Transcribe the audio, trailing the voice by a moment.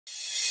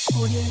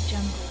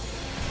𝐂𝐤𝐤𝐞.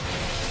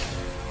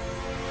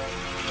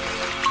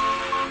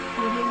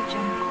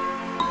 𝐂𝐤𝐤𝐞.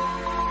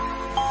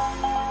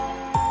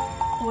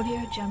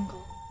 𝐂𝐤𝐤𝐞.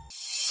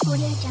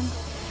 𝐂𝐤𝐤𝐞.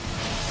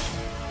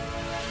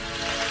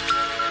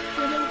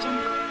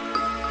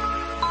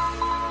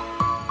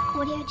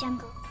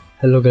 𝐂𝐤𝐤𝐞.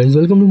 Hello guys,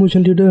 welcome to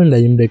Motion Tutor and I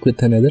am back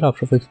with another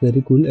After Effects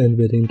very cool and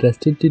very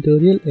interesting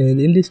tutorial. And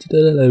in this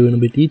tutorial I will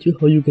be teach you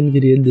how you can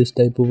create this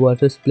type of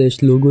water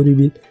splash logo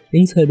reveal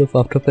inside of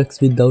After Effects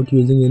without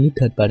using any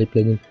third-party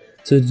plugin.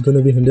 So it's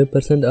gonna be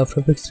 100% After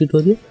Effects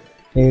tutorial,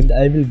 and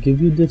I will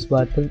give you this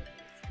water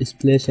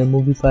splash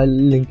MOV file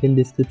link in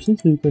description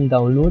so you can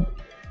download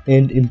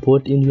and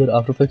import in your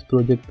After Effects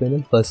project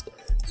panel first.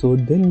 So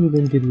then you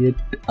can create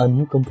a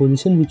new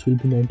composition which will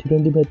be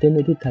 9020 by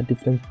 1080 30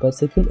 frames per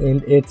second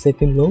and 8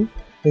 seconds long,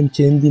 and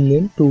change the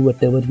name to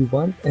whatever you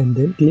want and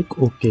then click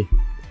OK.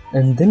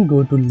 And then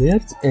go to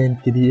layers and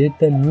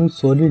create a new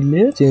solid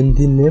layer, change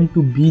the name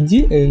to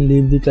BG and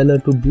leave the color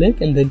to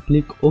black, and then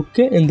click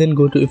OK, and then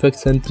go to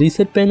effects and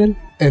preset panel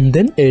and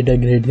then add a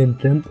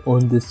gradient ramp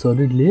on this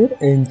solid layer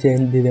and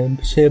change the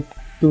ramp shape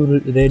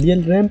to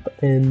radial ramp,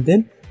 and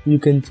then you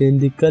can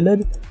change the color,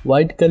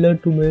 white color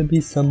to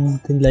maybe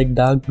something like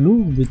dark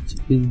blue, which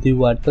is the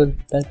water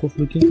type of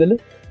looking color,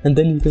 and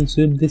then you can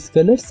sweep these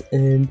colors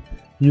and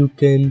you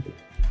can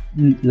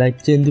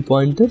like change the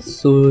pointers.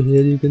 So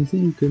here you can see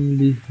you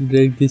can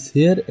drag this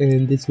here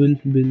and this will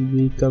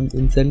become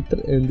in center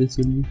and this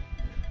will be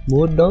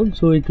more down,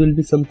 so it will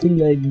be something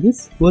like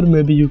this. Or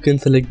maybe you can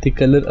select the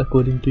color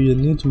according to your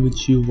needs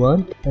which you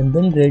want, and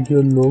then drag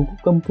your logo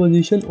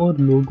composition or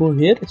logo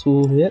here.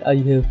 So here I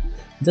have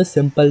just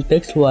simple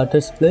text water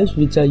splash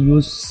which I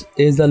use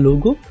as a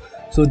logo.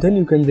 So then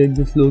you can drag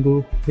this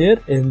logo here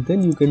and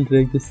then you can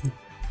drag this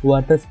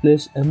water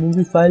splash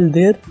MOV file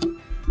there,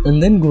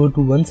 and then go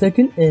to 1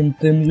 second and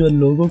trim your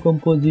logo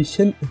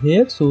composition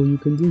here. So you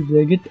can just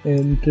drag it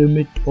and trim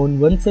it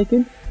on 1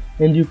 second,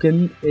 and you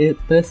can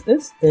press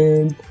S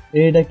and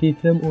add a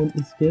keyframe on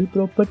scale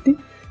property.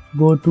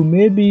 Go to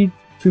maybe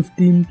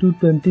 15 to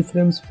 20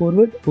 frames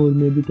forward or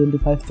maybe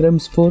 25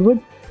 frames forward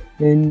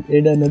and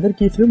add another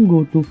keyframe.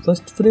 Go to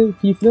first frame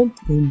keyframe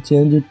and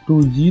change it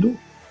to 0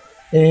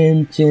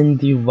 and change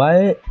the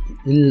Y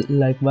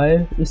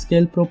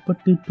scale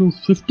property to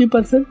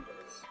 50%,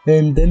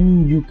 and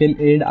then you can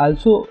add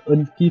also a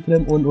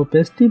keyframe on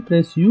opacity.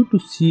 Press U to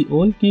see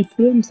all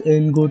keyframes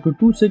and go to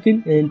 2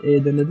 seconds and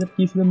add another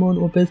keyframe on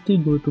opacity.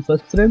 Go to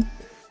first frame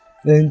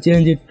and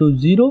change it to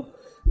 0,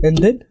 and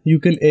then you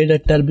can add a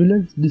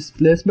turbulence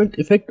displacement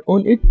effect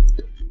on it,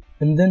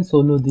 and then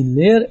solo the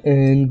layer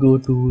and go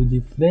to the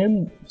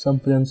frame some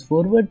frames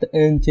forward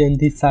and change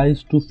the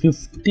size to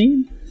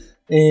 15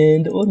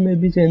 and or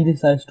maybe change the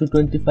size to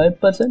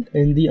 25%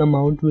 and the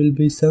amount will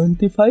be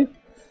 75,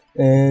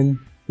 and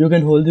you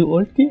can hold the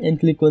Alt key and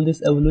click on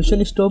this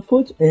evolution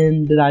stopwatch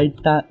and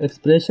write the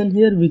expression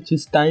here which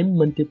is time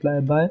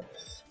multiplied by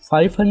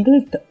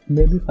 500.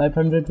 Maybe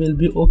 500 will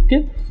be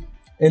okay,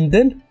 and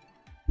then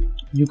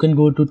you can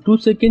go to 2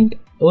 seconds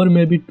or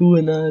maybe 2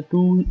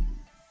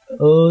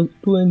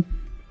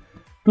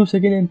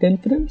 second and 10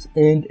 frames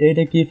and add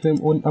a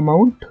keyframe on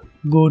amount.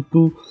 Go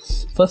to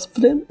first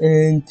frame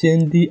and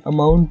change the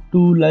amount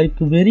to like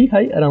very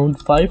high, around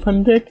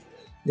 500,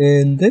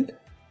 and then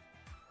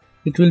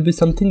it will be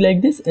something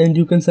like this. And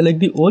you can select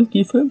the all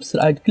keyframes,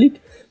 right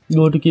click,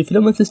 go to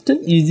keyframe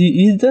assistant, easy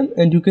ease them,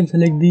 and you can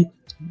select the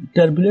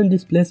turbulent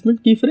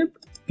displacement keyframe.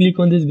 Click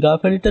on this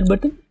graph editor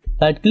button,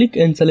 right click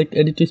and select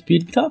edit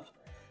speed graph,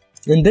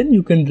 and then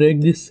you can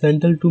drag this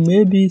center to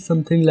maybe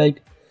something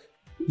like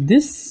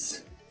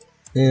this,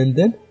 and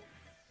then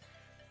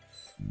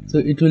so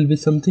it will be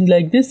something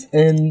like this.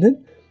 And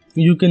then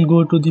you can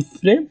go to the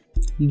frame,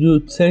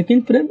 your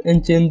second frame,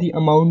 and change the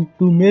amount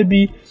to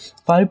maybe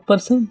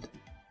 5%.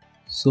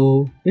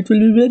 So it will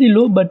be very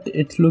low but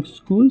it looks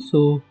cool,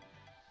 so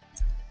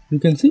you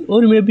can see.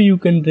 Or maybe you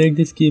can drag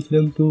this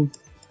keyframe to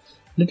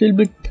little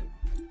bit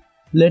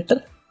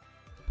later,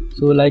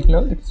 so like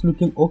now it's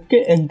looking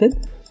okay, and then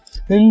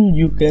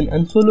you can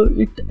unsolo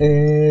it,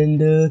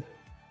 and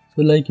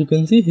so like you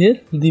can see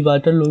here the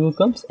water logo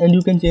comes, and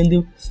you can change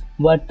the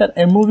water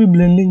MOV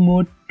blending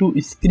mode to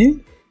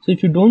screen. So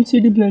if you don't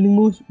see the blending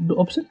mode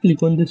option,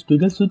 click on this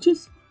toggle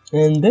switches,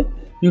 and then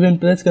you can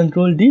press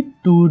Ctrl D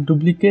to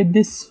duplicate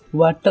this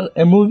water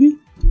MOV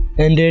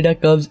and add a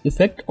curves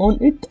effect on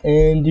it,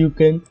 and you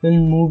can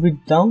move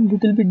it down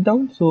little bit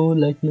down, so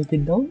like make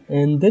it down,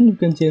 and then you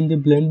can change the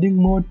blending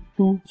mode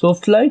to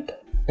soft light,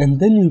 and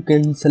then you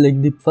can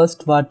select the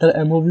first water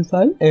MOV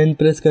file and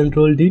press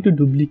Ctrl D to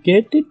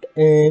duplicate it,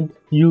 and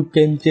you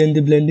can change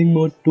the blending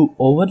mode to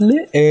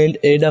overlay and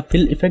add a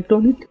fill effect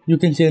on it. You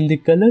can change the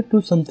color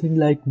to something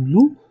like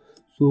blue,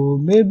 so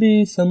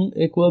maybe some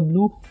aqua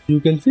blue. You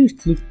can see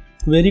it looks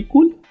very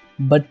cool,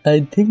 but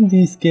I think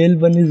the scale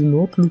one is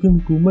not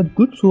looking too much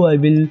good, so I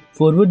will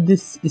forward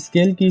this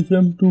scale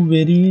keyframe to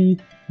very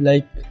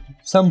like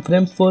some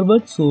frames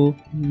forward. So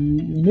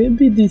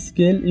maybe the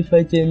scale, if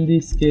I change the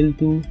scale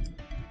to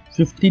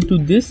 50 to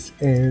this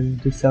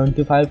and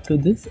 75 to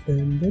this,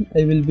 and then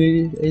I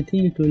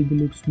think it will be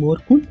looks more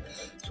cool.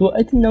 So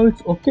I think now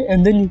it's okay,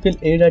 and then you can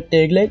add a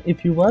tagline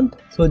if you want.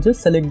 So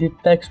just select the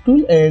text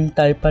tool and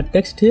type a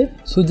text here.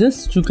 So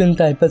just you can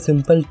type a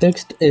simple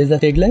text as a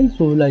tagline.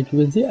 So like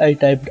you can see, I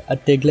typed a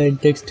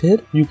tagline text here.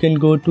 You can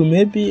go to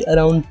maybe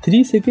around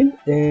 3 seconds,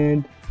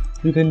 and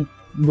you can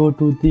go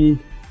to the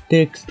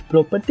text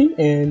property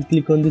and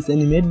click on this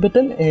animate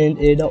button and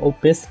add a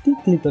opacity.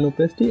 Click on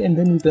opacity, and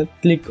then you can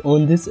click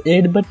on this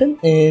add button,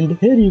 and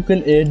here you can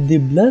add the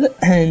blur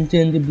and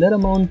change the blur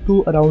amount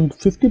to around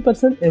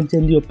 50% and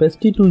change the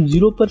opacity to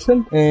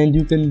 0%. And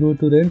you can go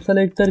to random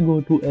selector,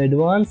 go to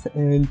advanced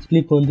and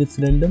click on this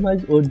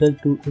randomize order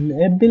to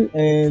enable,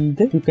 and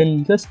then you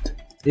can just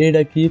add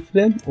a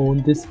keyframe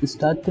on this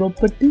start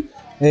property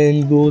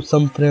and go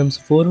some frames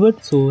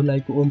forward, so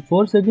like on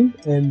 4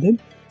 seconds, and then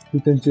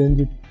you can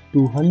change it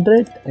to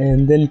 100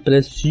 and then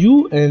press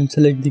U and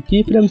select the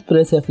keyframes.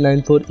 Press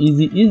F9 for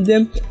easy ease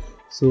them.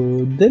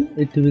 So then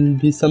it will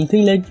be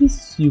something like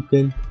this. You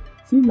can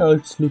see now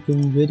it's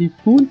looking very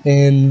cool,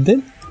 and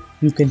then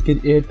you can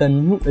create a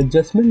new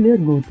adjustment layer.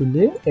 Go to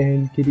layer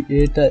and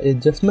create a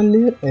adjustment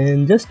layer,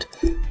 and just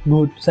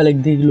go to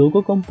select the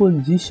logo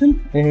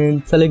composition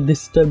and select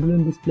this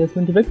turbulent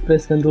displacement effect.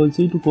 Press Ctrl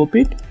C to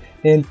copy it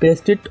and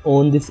paste it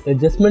on this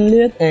adjustment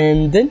layer,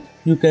 and then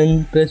you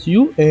can press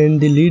U and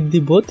delete the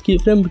both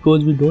keyframe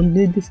because we don't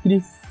need these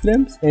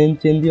keyframes,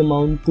 and change the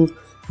amount to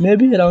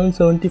maybe around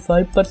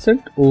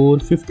 75% or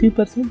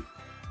 50%,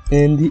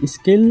 and the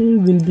scale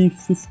will be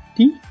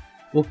 50.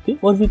 Okay,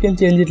 or we can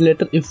change it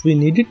later if we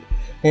need it.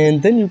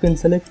 And then you can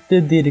select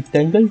the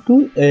rectangle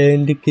tool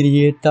and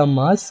create a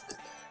mask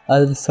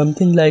or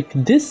something like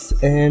this,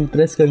 and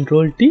press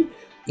Ctrl T,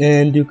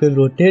 and you can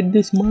rotate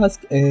this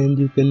mask and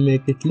you can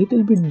make it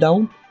little bit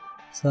down,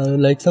 so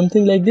like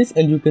something like this,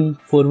 and you can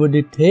forward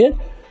it here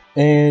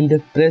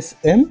and press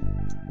M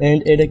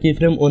and add a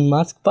keyframe on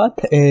mask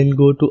path and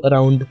go to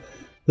around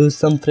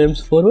some frames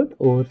forward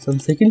or some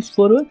seconds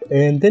forward,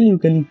 and then you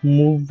can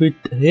move it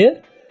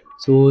here,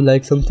 so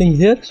like something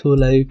here, so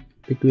like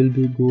it will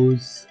be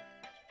goes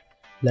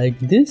like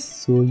this.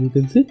 So you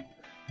can see,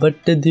 but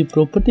the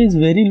property is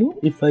very low.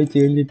 If I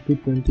change it to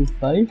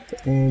 25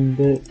 and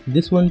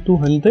this one to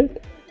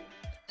 100,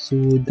 so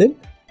then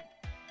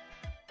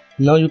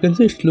now you can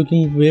see it's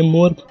looking way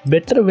more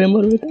better.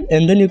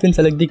 And then you can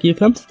select the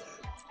keyframes,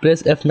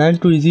 press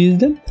F9 to ease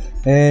them,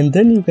 and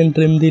then you can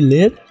trim the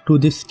layer to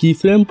this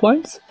keyframe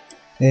points,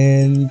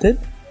 and then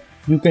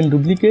you can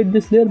duplicate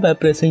this layer by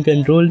pressing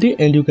Ctrl D,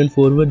 and you can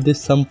forward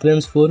this some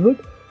frames forward,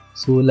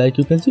 so like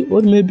you can see,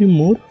 or maybe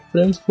more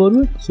frames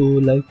forward. So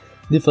like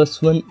the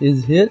first one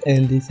is here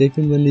and the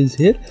second one is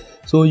here,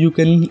 so you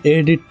can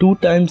add it 2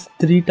 times,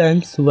 3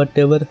 times,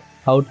 whatever,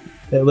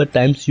 however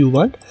times you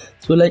want.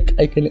 So like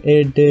I can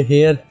add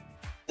here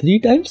 3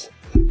 times,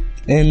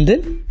 and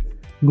then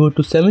go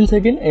to 7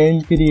 seconds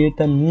and create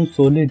a new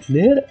solid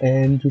layer,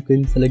 and you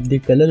can select the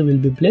color will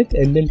be black,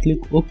 and then click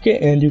OK,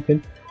 and you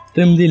can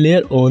trim the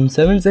layer on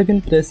 7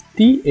 seconds. Press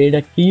T, add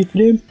a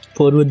keyframe,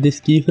 forward this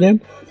keyframe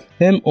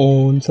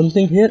on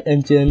something here,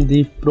 and change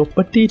the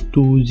property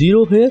to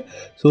 0 here,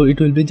 so it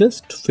will be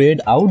just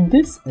fade out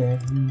this,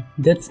 and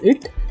that's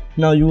it.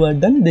 Now you are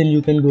done. Then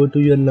you can go to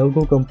your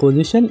logo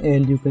composition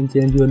and you can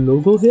change your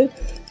logo here,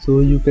 so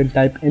you can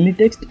type any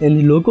text,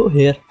 any logo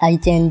here. I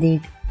change the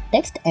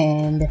text,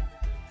 and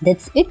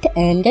that's it.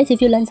 And guys,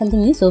 if you learned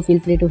something new, so feel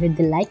free to hit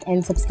the like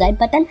and subscribe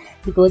button,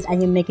 because I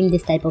am making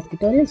this type of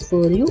tutorials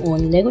for you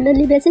on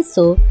regularly basis.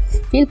 So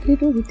feel free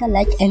to hit a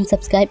like and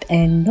subscribe,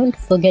 and don't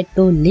forget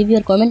to leave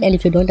your comment. And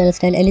if you don't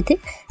understand anything,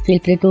 feel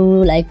free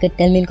to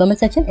tell me in comment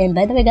section. And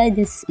by the way guys,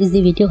 this is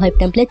the Videohive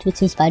template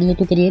which inspired me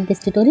to create this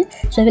tutorial.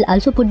 So I will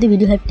also put the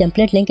Videohive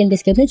template link in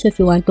description. So if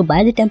you want to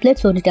buy the template,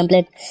 so the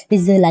template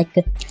is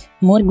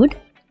more good.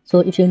 So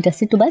if you're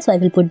interested to buy, so I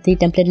will put the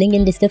template link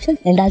in description.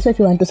 And also if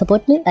you want to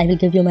support me, I will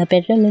give you my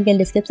Patreon link in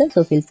description.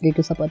 So feel free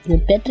to support me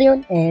on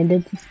Patreon.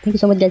 And thank you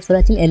so much guys for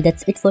watching, and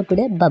that's it for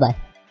today. Bye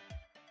bye.